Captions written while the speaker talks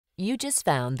You just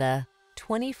found the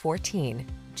 2014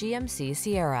 GMC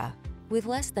Sierra. With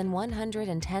less than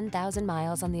 110,000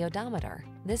 miles on the odometer,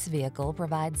 this vehicle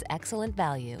provides excellent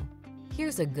value.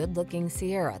 Here's a good-looking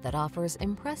Sierra that offers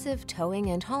impressive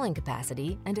towing and hauling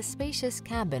capacity and a spacious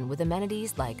cabin with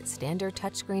amenities like standard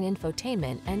touchscreen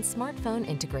infotainment and smartphone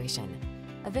integration.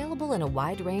 Available in a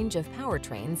wide range of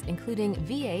powertrains, including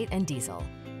V8 and diesel,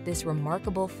 this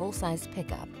remarkable full-size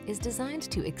pickup is designed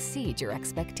to exceed your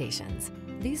expectations.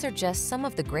 These are just some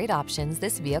of the great options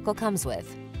this vehicle comes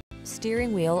with: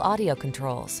 steering wheel audio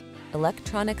controls,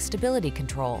 electronic stability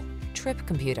control, trip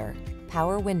computer,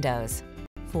 power windows,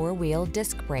 four-wheel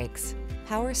disc brakes,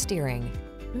 power steering.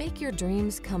 Make your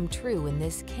dreams come true in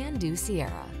this can-do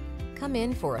Sierra. Come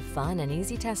in for a fun and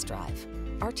easy test drive.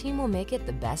 Our team will make it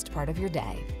the best part of your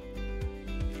day.